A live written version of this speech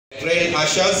train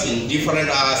ushers in different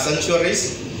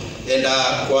sanctuaries, and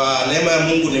kwa neema ya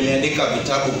Mungu nimeandika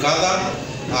vitabu kadha,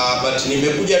 but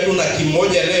nimekuja tu na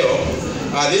kimoja leo.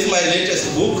 This is my latest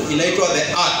book, inaitwa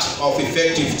The Art of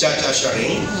Effective Church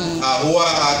Ushering. Huwa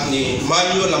ni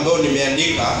manual ambayo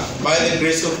nimeandika by the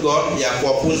grace of God ya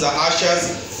kuwafunza ushers,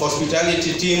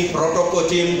 hospitality team, protocol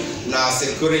team na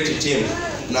security team.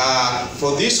 Na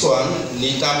for this one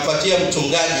nitampatia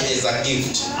mchungaji as a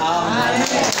gift. Amen.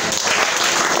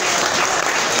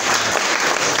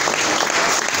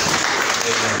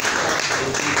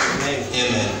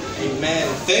 Amen. Amen.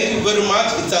 Thank you very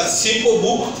much. It's a simple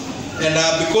book, and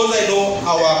because I know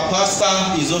our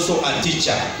pastor is also a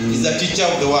teacher, he's a teacher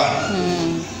of the word.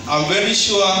 I'm very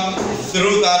sure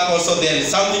through that also there is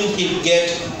something he'll get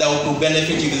that will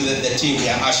benefit the team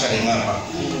here ushering up.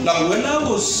 Now, when I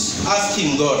was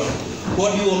asking God,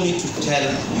 what do you want me to tell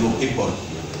your people?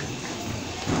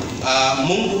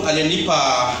 Mungu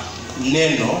alinipa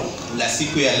neno la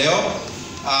siku ya leo.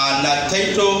 Na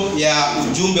title ya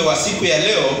ujumbe wa siku ya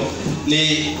leo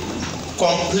ni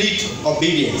complete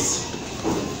obedience.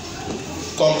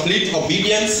 Complete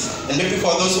obedience. And maybe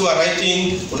for those who are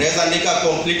writing, unaweza andika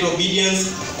complete obedience,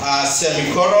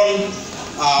 semicolon,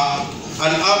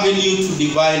 an avenue to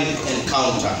divine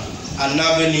encounter. An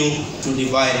avenue to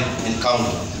divine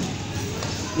encounter.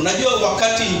 Unajua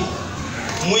wakati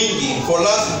mwingi for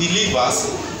us believers,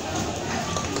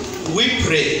 we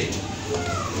pray.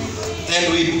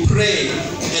 And we pray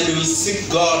and we seek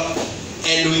God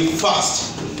and we fast.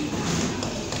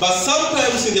 But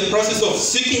sometimes in the process of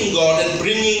seeking God and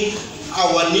bringing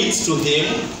our needs to Him,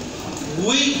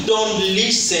 we don't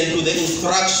listen to the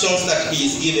instructions that He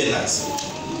has given us.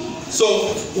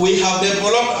 So we have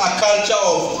developed a culture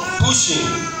of pushing,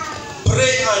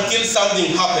 pray until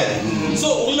something happens.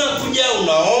 So unakuja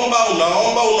unaomba,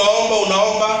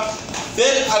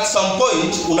 then at some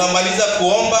point unamaliza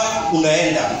kuomba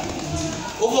unaenda.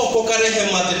 Uko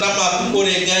kokarehe matetama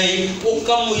kukore gai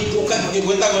ukamwitoka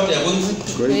gweta gote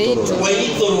kwa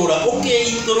itorora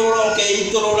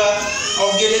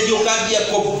ogele jokagia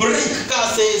ko break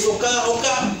kase oka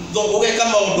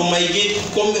kama odomaige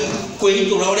kwa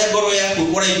itorora ore goro ya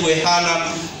kukora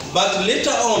igwehana. But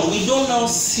later on we don't now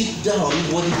sit down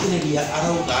wodikireria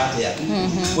arauga atia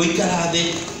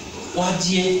oikarathe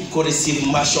wajie ko receive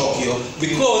mashokyo,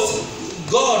 because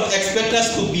God expects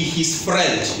us to be His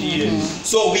friend. Yes.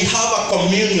 So we have a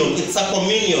communion. It's a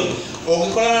communion.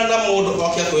 Ogikorana na mundu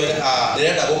okia kwera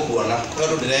ndirenda gukuona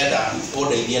tondu ndirenda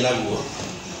undeithie naguo.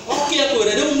 Okia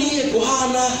kwera riu nie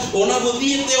kuhana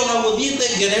onaguthiete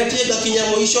ngeretie ngakinya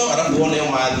muico arabu one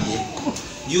mathie.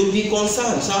 You'll be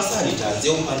concerned. Sasa nitaanze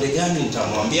upande gani,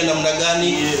 nitamwambia namna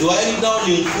gani? Do I need down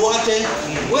nimfuate?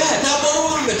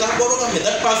 Taboroga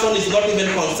that person is not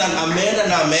even concerned.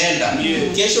 Ameenda.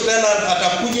 Kesho tena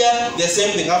atakuja the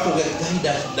same thing hapo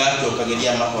that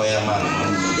ukagelia makoya mama.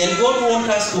 And God wants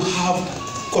us to have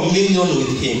communion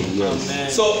with Him.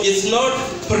 Yes. So it's not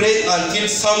pray until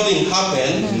something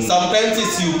happens. Sometimes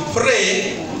it's you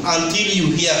pray until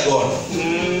you hear God.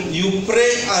 You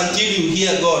pray until you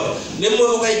hear God.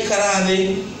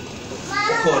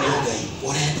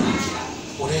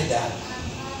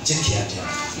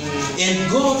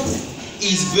 And God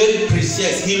is very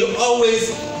precise. He'll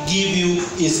always give you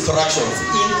instructions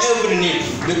in every need,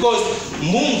 because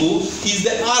Mungu is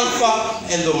the Alpha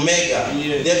and the Omega,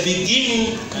 the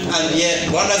beginning and the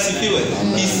end. Bwana sifiwe.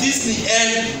 He sees the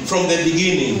end from the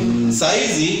beginning.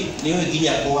 Saizi niwe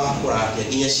ginya kwa kurate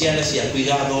ginya ciana cia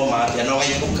kwiga thoma atia no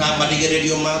gaikuka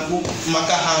madigererio maku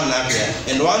makahana atia.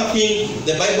 And one thing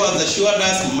the Bible has assured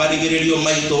us, madigererio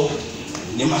maito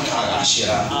ni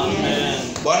makagashira. Amen.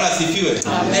 Bwana sifiwe.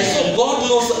 And so God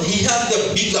knows, He has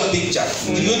the bigger picture.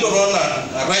 He's going to run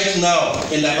right now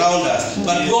and around us,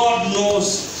 but God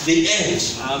knows the end.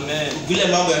 Amen. Vile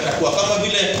mambo yatakuwa kama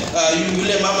vile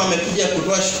yule mama amekuja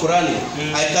kutoa shukrani.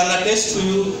 I can attest to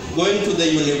you, going to the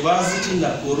university na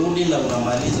kurudi na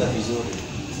unamaliza vizuri,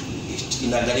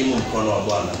 inagharimu mkono wa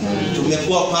Bwana.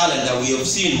 Tumekuwa pale na we have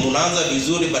seen mnaanza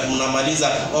vizuri but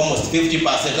mnamaliza almost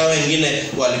 50%. Hao wengine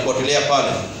walipotelea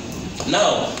pale.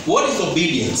 Now, what is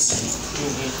obedience?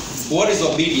 What is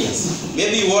obedience?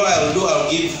 Maybe what I will do, I'll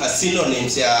give a synonym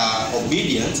to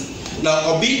obedience.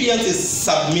 Now, obedience is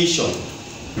submission.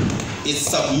 It's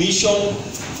submission.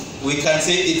 We can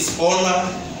say it's honor,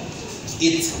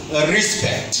 it's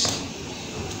respect,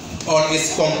 or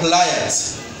it's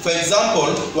compliance. For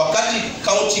example, wakati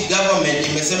county government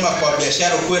imesema kwa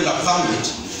biashara kuwe na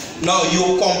permit, now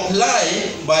you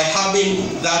comply by having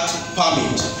that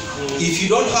permit. If you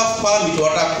don't have permit,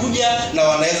 watakuja na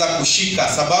wanaweza kushika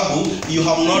sababu you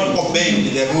have not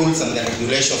obeyed the rules and the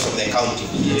regulations of the county.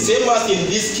 Same as in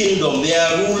this kingdom, there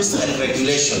are rules and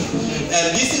regulations.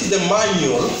 And this is the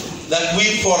manual that we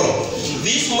follow.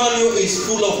 This manual is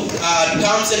full of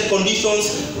terms and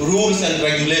conditions, rules and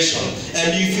regulations.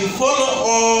 And if you follow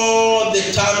all the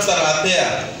terms that are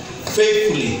there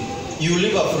faithfully, you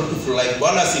live a fruitful life.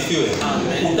 Bwana sifiwe.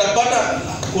 Utapata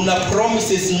kuna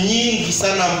promises nyingi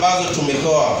sana ambazo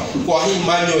tumepewa kwa hii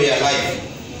manual ya life.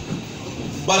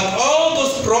 But all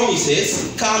those promises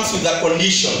comes with a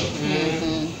condition.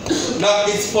 Now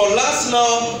it's for us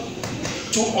now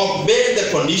to obey the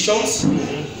conditions,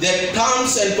 the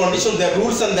terms and conditions, the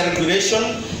rules and the regulation,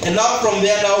 and now from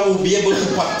there now we'll be able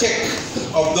to partake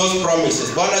of those promises.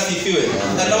 Bwana sifiwe.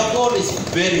 And our God is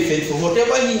very faithful.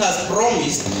 Whatever He has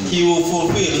promised, He will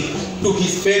fulfill to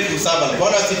His faithful servant.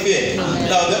 Bwana sifiwe.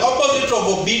 Now the opposite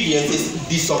of obedience is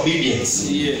disobedience.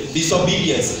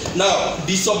 Disobedience. Now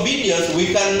disobedience,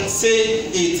 we can say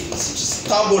it's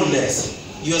stubbornness.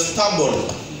 You're stubborn.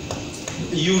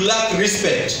 You lack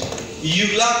respect.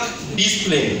 You lack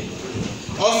discipline.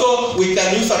 Also, we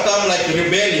can use a term like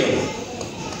rebellion,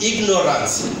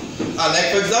 ignorance.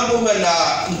 Like for example, when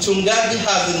Mchungaji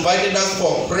has invited us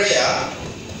for prayer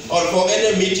or for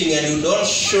any meeting and you don't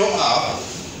show up,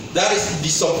 that is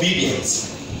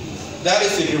disobedience. That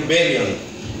is rebellion.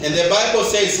 And the Bible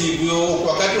says, if you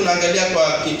wakati unaangalia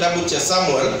kwa kitabu cha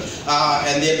Samuel,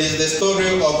 and there is the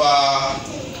story of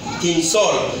King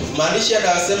Saul, maanisha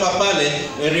anasema pale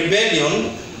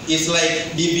rebellion is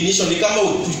like definition, ni kama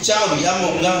uchawi ama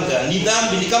uganga, ni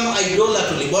dhambi, ni kama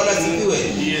idolatry. Bwana sifiwe.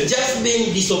 Just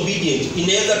being disobedient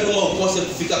inaweza tuma ukose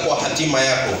kufika kwa hatima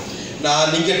yako. Na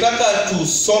ningetaka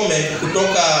tusome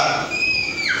kutoka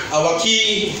our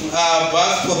key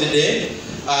verse for the day.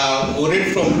 We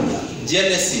read from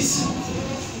Genesis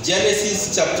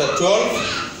chapter 12.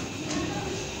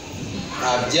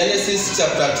 Genesis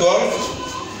chapter 12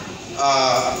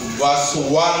 verse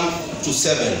 1 to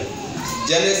 7.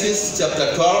 Genesis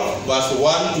chapter 12 verse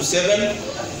 1 to 7,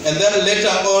 and then later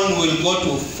on we'll go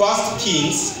to 1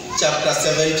 Kings chapter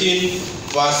 17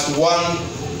 verse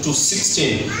 1 to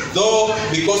 16. Though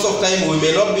because of time we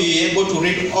may not be able to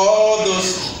read all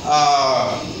those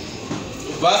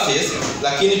verses,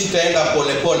 lakini tutaenda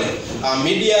pole pole.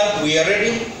 Media, we are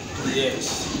ready? Yes.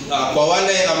 Kwa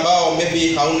wale ambao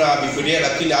maybe hauna Biblia,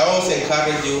 lakini I also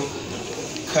encourage you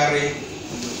carry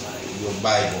your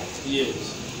Bible. Yes.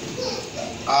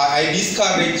 I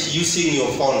discourage using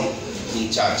your phone in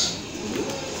church.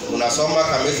 Unasoma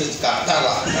ka message ka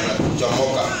tala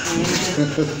anakuchomoka.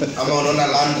 Ama unaona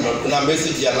landlord, kuna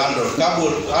message ya landlord.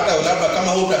 Hata labda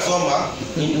kama hutasoma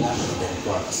nini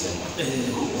anasema.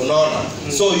 Unaona?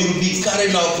 So you'll be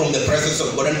carried out from the presence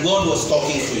of God, and God was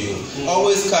talking to you.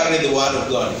 Always carry the word of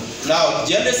God. Now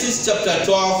Genesis chapter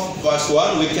 12 verse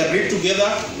 1, we can read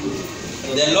together.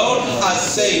 The Lord has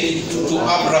said to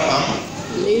Abraham,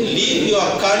 leave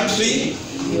your country,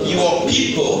 your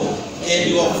people, and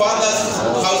your father's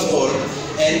household,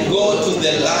 and go to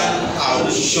the land I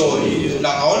will show you.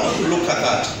 Now I want you to look at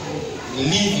that.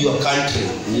 Leave your country.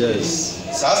 Yes.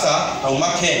 Sasa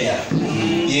hauma Kenya.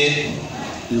 Yeah.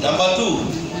 Number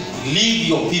 2, leave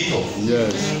your people.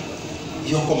 Yes.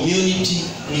 Your community,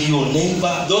 your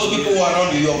neighbor, those people who are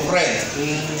around you, your friends.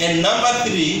 And number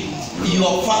 3,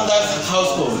 your father's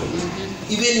household.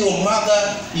 Even your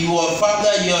mother, your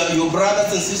father, your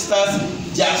brothers and sisters,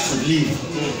 just leave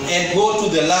and go to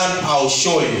the land I'll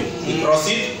show you. We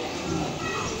proceed.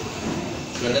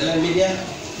 Media.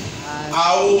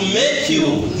 I will make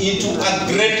you into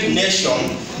a great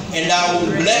nation, and I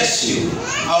will bless you.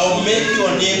 I will make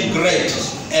your name great,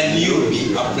 and you will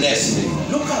be a blessing.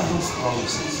 Look at those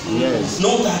promises. Yes.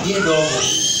 Not at the end of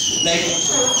it. Like,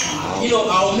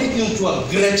 I'll make you into a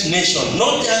great nation,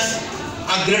 not just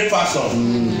a great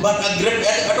person, but a great.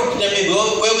 I don't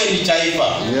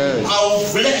Yes.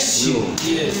 I'll bless you.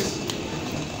 Yes.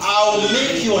 I'll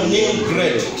make your name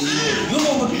great. You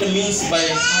know what it means by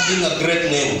having a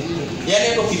great name? Yani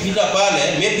hata ukipita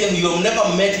pale, maybe you have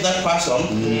never met that person.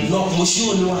 No,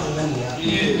 mushu ni wangania.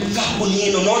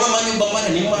 Kapunino, naona mani bambana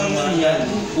ni wangania.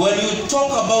 When you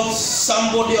talk about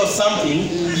somebody or something,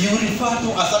 you refer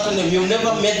to a certain name. You've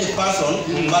never met the person,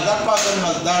 but that person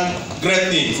has done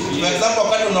great things. For example,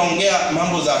 wakati unaongea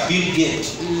mambo za Bill Gates,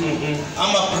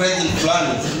 ama president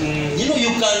planning, you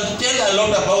can tell a lot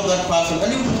about that person,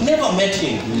 and you've never met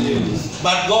him.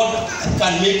 But God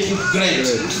can make you great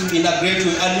in a great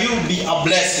way, and you'll be a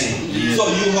blessing. So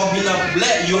you have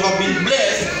been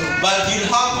blessed but you'll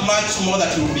have much more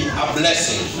that will be a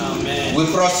blessing. Amen. We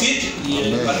proceed.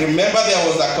 Yes. But remember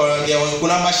there was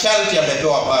kuna masharti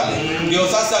yamepewa pale. Ndio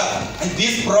sasa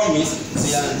this promise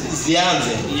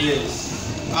zianze. Yes.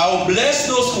 I will bless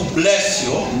those who bless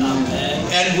you. Amen.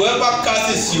 And whoever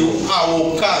curses you, I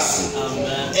will curse.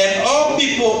 Amen. And all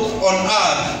people on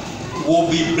earth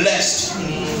will be blessed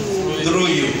through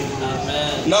you.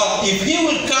 Amen. Now, if he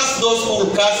will curse those who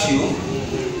will curse you,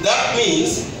 that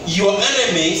means your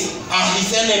enemies are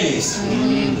his enemies.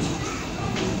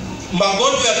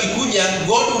 Magonjwa yakikuja,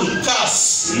 God will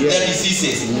curse the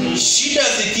diseases. Shida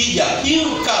zikija, he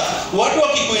will curse. Watu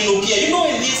wakikuinukia, you know,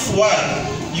 in this world,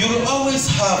 you will always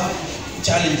have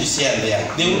challenges here and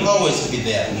there. They will always be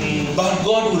there. But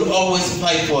God will always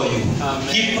fight for you. Amen.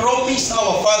 He promised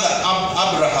our father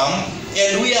Abraham,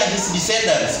 and we are his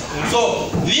descendants. So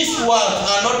these words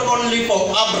are not only for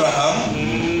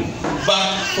Abraham, but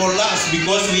for us,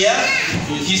 because we are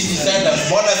his descendants.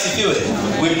 Bwana asifiwe.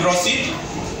 We proceed.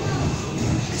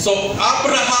 So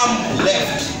Abraham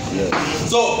left.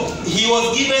 So he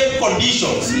was given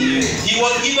conditions. He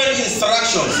was given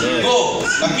instructions. Go.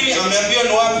 Lakini ameambiwa ni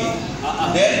wapi?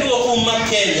 Ndio umma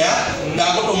Kenya na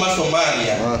kutoka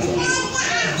Somalia.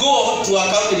 Go to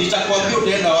a country, nitakwambia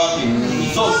utaenda wapi.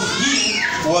 So he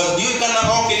was due kana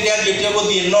okiria gitego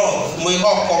the north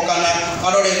mwihoko kana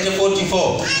arorete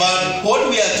 44. But what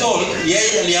we are told,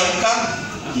 yeye aliamka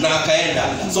na akaenda.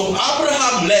 So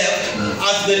Abraham left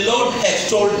as the Lord had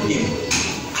told him.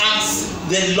 As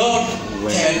the Lord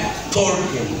had told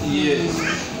him. Yes.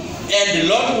 And the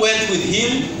Lord went with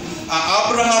him.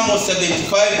 Abraham was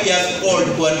 75 years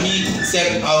old when he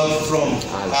set out from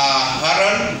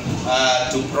Haran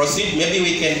to proceed. Maybe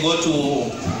we can go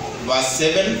to verse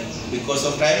 7 because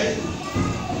of time.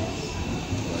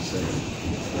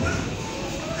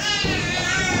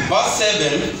 Verse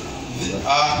 7.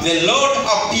 The Lord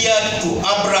appeared to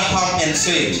Abraham and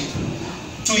said,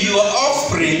 to your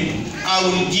offspring I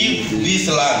will give this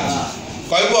land.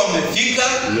 Kwa hivyo amefika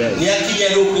ni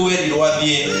akija huko wewe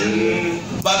wathie.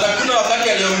 But hakuna wakati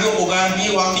aliambiwa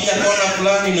ugambi wakija kona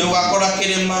fulani ni ukakora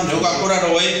kilema ni ukakora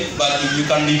roe, but you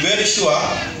can be very sure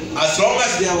as long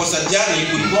as there was a journey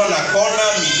kulikuwa na kona,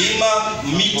 milima,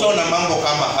 mito na mambo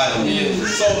kama hayo.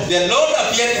 So the Lord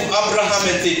appeared to Abraham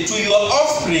and said, to your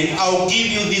offspring I will give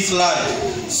you this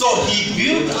land. So he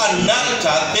built an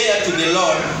altar there to the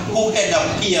Lord who had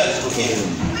appeared to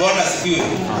him. God has given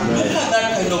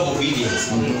that kind of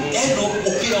obedience. Endo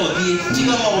okira odie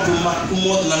tiga maundu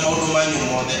makumothe na maundu manyu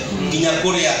mothe nginya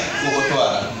kuria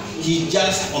gugutwara. He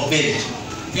just obeyed.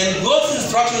 And God's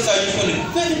instructions are usually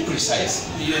very precise.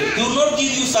 He will not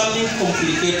give you something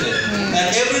complicated.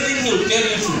 And everything he will tell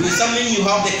you to do is something you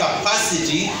have the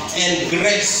capacity and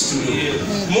grace to do.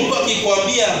 Mungu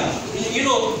akikwambia, you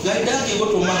know, gaidaki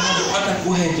goto mahali hata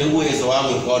kuhete uwezo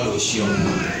wako God ushio.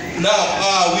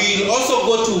 Now, we'll also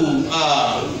go to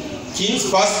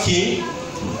Kings, 1 King,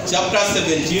 chapter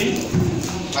 17.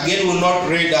 Again, we'll not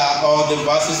read all the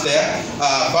verses there.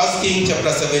 1 King, chapter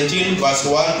 17, verse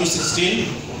 1 to 16.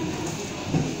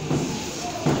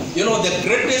 You know, the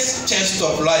greatest test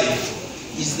of life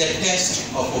is the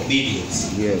test of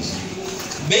obedience. Yes.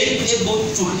 Being able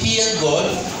to hear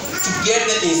God, to get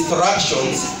the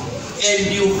instructions,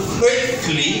 and you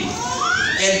faithfully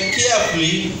and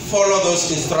carefully follow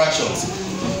those instructions.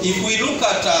 If we look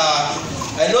at,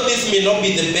 I know this may not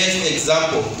be the best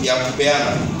example ya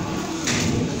kupeana.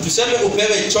 Tuseme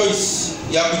upewe choice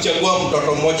ya kuchagua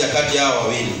mtoto mmoja kati ya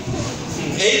wawili.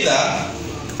 Either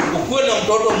ukuwe na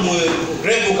mtoto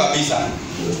mwerevu kabisa.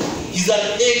 He's an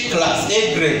A class,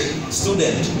 A grade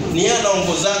student. Ni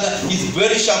anaongozaga, he's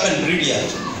very sharp and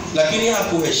brilliant. Lakini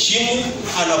hakuheshimu,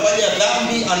 anafanya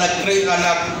dhambi,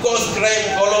 ana cause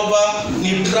crime all over, ni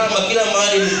drama kila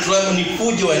mahali, ni drama, ni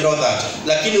fujo and all that.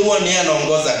 Lakini huwa ni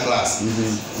anaongoza class.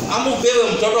 Ama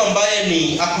upewe mtoto ambaye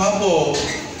ni ako hapo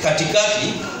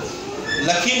katikati,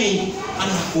 lakini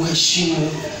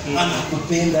anakuheshimu,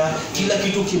 anakupenda, kila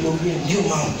kitu kimwambia ndio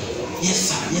mama. Yes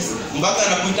sir, yes. Mpaka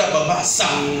anakuita baba sir.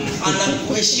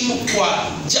 Anakuheshimu kwa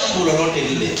jambo lolote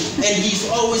lile. And he's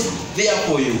always there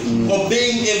for you,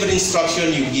 obeying every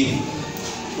instruction you give.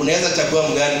 Unaweza chagua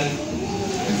mgani?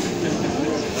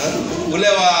 Ule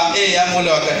wa A ama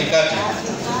ule wa katikati?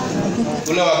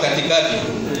 Ule wa katikati.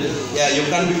 Yeah, you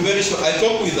can be very sure. I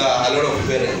talk with a lot of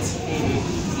parents.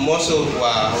 Most of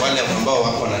wale ambao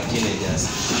wako na teenagers.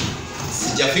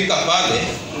 Sijafika pale,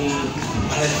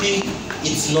 but I think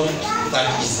it's not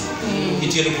that easy.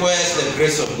 It requires the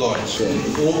grace of God.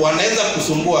 Wanaweza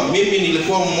kusumbua. Mimi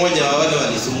nilikuwa mmoja wa wale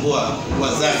walisumbua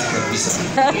wazazi kabisa.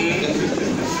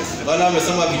 Wala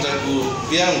wamesoma vitabu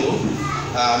vyangu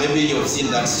Maybe you've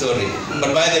seen that story.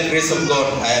 But by the grace of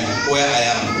God, I am where I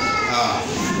am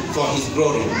for His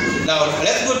glory. Now,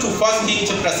 let's go to 1 Kings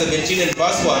chapter 17 and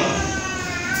verse 1.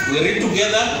 We read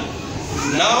together.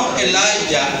 Now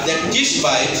Elijah the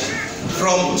Tishbite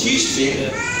from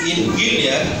Tishbe in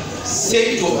Gilead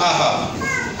said to Ahab,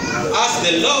 as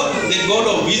the Lord, the God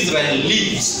of Israel,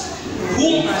 lives,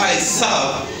 whom I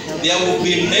serve, there will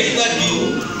be neither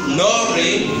dew nor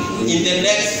rain in the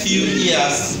next few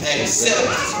years except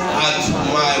at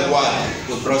my word.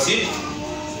 We proceed.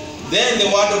 Then the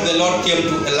word of the Lord came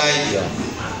to Elijah.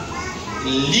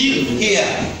 Live here,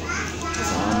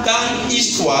 turn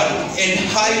eastward and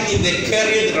hide in the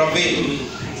Kerith ravine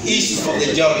east of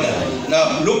the Jordan.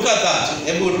 Now look at that.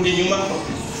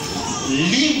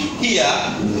 Live here,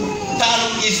 turn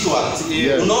eastward.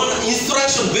 Yes.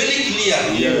 Instruction very clear.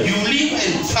 Yes. You live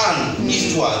and turn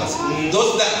eastwards.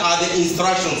 Those that are the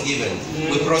instructions given.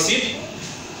 We proceed.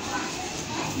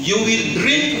 You will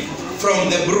drink from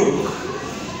the brook,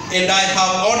 and I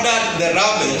have ordered the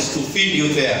ravens to feed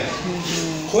you there.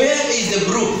 Where is the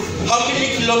brook? How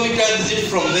many kilometers is it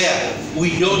from there?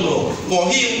 We don't know. For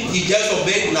him, he just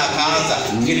obeyed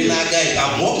Nakaanza.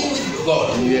 I'm walking with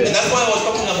God. Yes. And that's why I was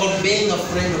talking about being a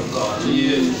friend of God.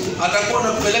 Yes. Atakuwa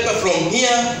anapeleka from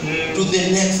here to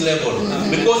the next level,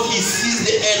 because he sees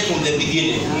the end from the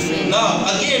beginning. Now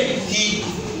again,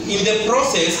 in the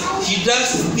process, he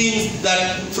does things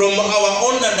that from our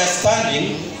own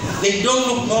understanding, they don't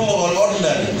look normal or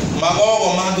ordinary.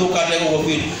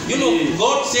 You know,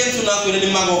 God sends you not to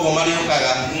any magogo.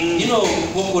 You know,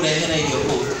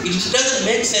 it doesn't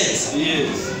make sense. Yes.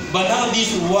 But now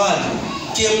this word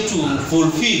came to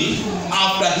fulfill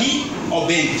after he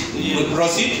obeyed. Yeah. We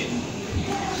proceed.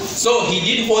 So he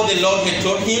did what the Lord had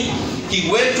told him. He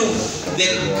went to the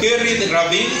Kerith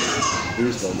ravine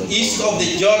east of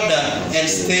the Jordan and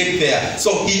stayed there.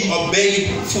 So he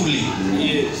obeyed fully.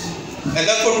 Yes. And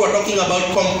that's what we're talking about,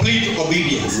 complete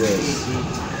obedience. Yes.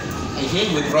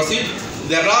 We proceed.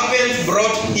 The ravens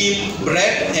brought him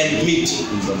bread and meat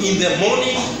in the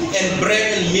morning and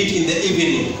bread and meat in the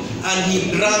evening, and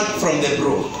he drank from the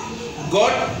brook.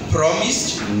 God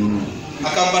promised,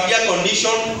 akampatia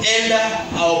condition, and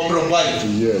I'll provide.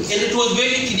 Yes. And it was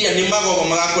very clear.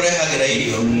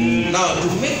 Now, to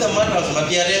make the matters,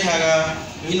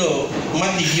 you know,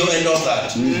 matigio and all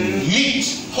that. Meat,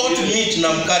 hot meat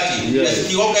na mkati. Yes.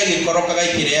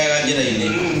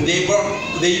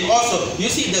 They also, you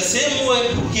see, the same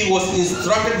way he was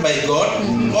instructed by God,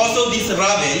 also these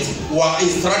ravens were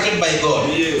instructed by God.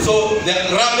 Yes. So the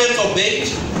ravens obeyed,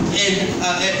 and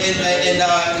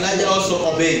Elijah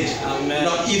also obeyed. Amen.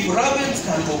 Now, if ravens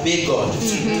can obey God,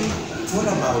 what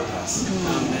about us?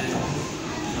 Amen.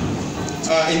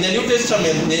 In the New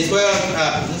Testament, there is where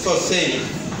this was saying,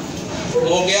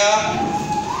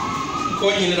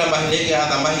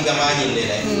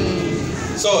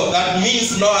 so that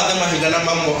means no other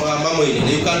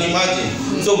you can imagine.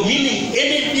 So meaning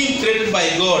anything created by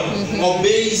God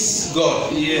obeys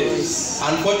God. Yes.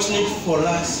 Unfortunately for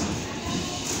us,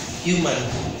 human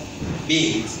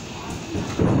beings,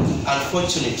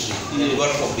 unfortunately, and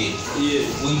God forbid,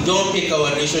 we don't take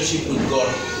our relationship with God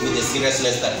with the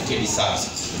seriousness that it deserves.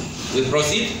 We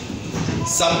proceed.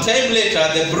 Sometime later,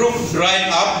 the brook dried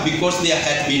up because there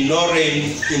had been no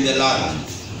rain in the land.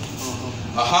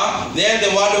 Then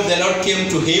the word of the Lord came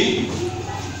to him.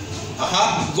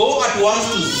 Go at once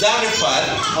to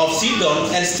Zarephath of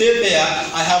Sidon and stay there.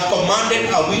 I have commanded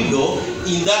a widow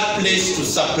in that place to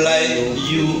supply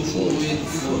you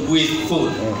with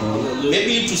food.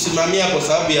 Maybe to simamia kwa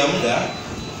sababu ya muda.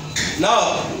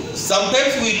 Now,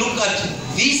 sometimes we look at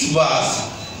this verse,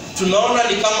 tunaona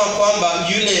ni kama kwamba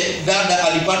yule dada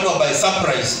alipatwa by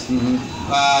surprise.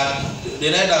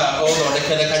 Dada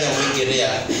ondekana mwingerea.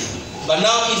 But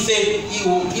now he said,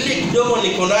 ile kidogo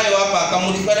niko nayo hapa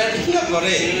akamulipana kila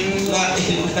kore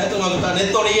na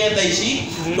netorienda ishi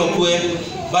tokwe.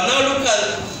 But now look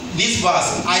at this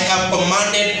verse, I have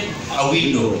commanded a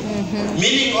widow.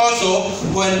 Meaning also,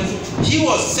 when he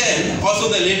was sent, also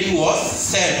the lady was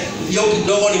sent. Yo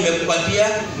kidogo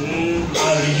nimekupatia,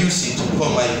 I'll use it for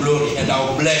my glory and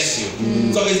I'll bless you.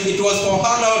 So it was for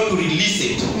her now to release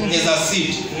it as a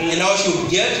seed. And now she would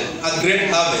get a great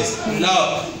harvest.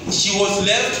 Now, she was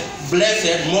left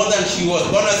blessed more than she was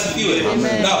born as fuel.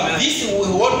 Now, this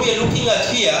what we are looking at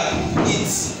here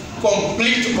is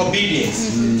complete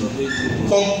obedience.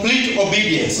 Complete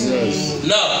obedience. Yes.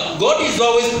 Now, God is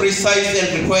always precise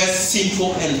and requires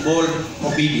simple and bold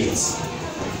obedience.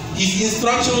 His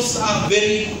instructions are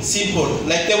very simple,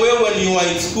 like the way when you are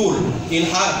in school,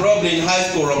 probably in high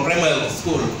school or primary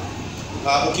school.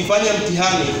 ukifanya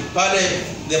mtihani pale,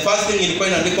 the first thing ilikuwa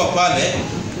inaandikwa pale,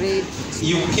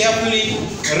 you carefully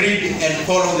read and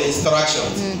follow the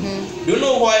instructions. Do you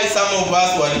know why some of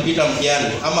us walipita mtihani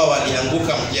ama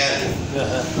walianguka mtihani?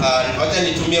 Wacha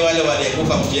nitumie wale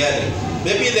walianguka mtihani.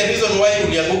 Maybe the reason why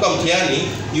ulianguka mtihani,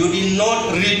 you did not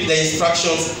read the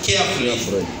instructions carefully,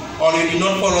 or you did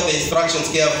not follow the instructions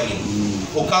carefully.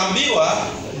 Ukaambiwa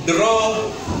draw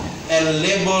and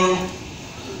label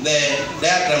the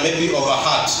diagram maybe of a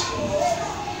heart.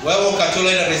 Wewe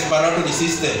ukachora ile respiratory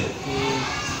system.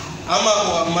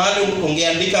 Ama mahali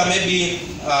ungeandika maybe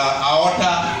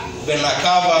aorta, vena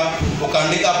cava,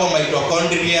 ukaandika hapo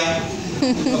mitochondria,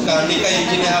 ukaandika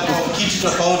ingine hapo kitu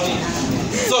tofauti.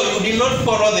 So you did not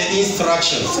follow the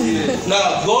instructions.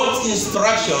 Now God's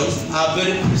instructions are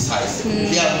very precise.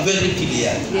 They are very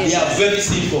clear. They are very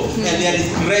simple, and there is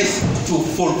grace to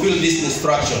fulfill these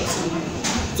instructions.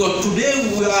 So today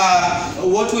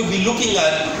what we'll be looking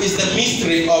at is the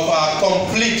mystery of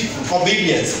complete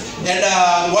obedience. And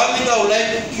one thing I would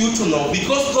like you to know,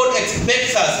 because God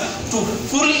expects us to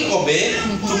fully obey,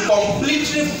 to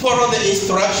completely follow the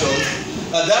instructions,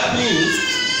 that means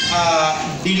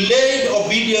delayed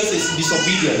obedience is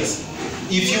disobedience.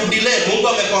 If you delay, Mungu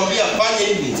amekwambia fanya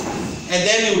hivi, and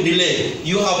then you delay,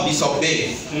 you have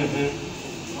disobeyed.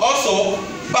 Also,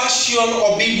 partial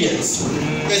obedience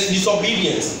is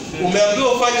disobedience.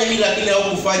 Umeambiwa ufanye hili lakini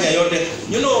haukufanya yote.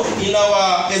 You know,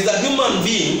 as a human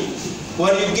being,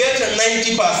 when you get 90%,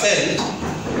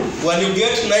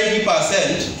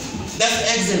 that's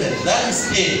excellent. That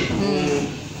is A.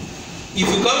 If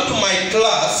you come to my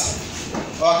class,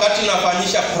 wakati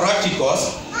nafanyisha practicals,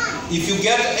 if you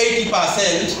get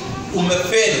 80%,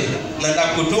 umefail na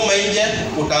nakutuma nje,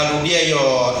 utarudia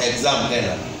hiyo exam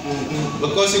tena.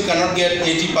 Because you cannot get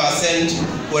 80%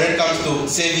 when it comes to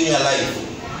saving your life.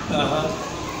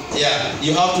 Yeah,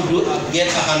 you have to get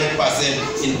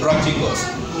 100% in practicals.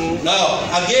 Now,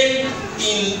 again,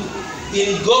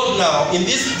 in God now, in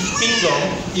this kingdom,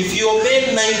 if you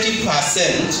obey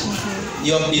 90%,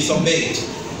 you have disobeyed.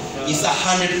 It's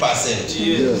 100%.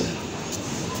 Yes.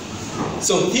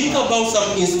 So think about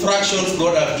some instructions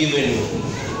God has given you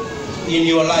in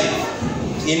your life,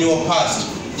 in your past.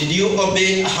 Did you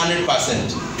obey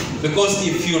 100%? Because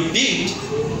if you did,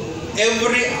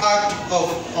 every act of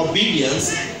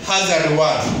obedience has a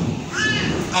reward,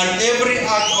 and every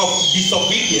act of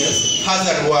disobedience has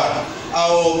a reward.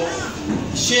 I'll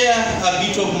share a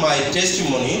bit of my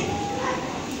testimony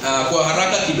kwa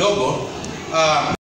haraka kidogo.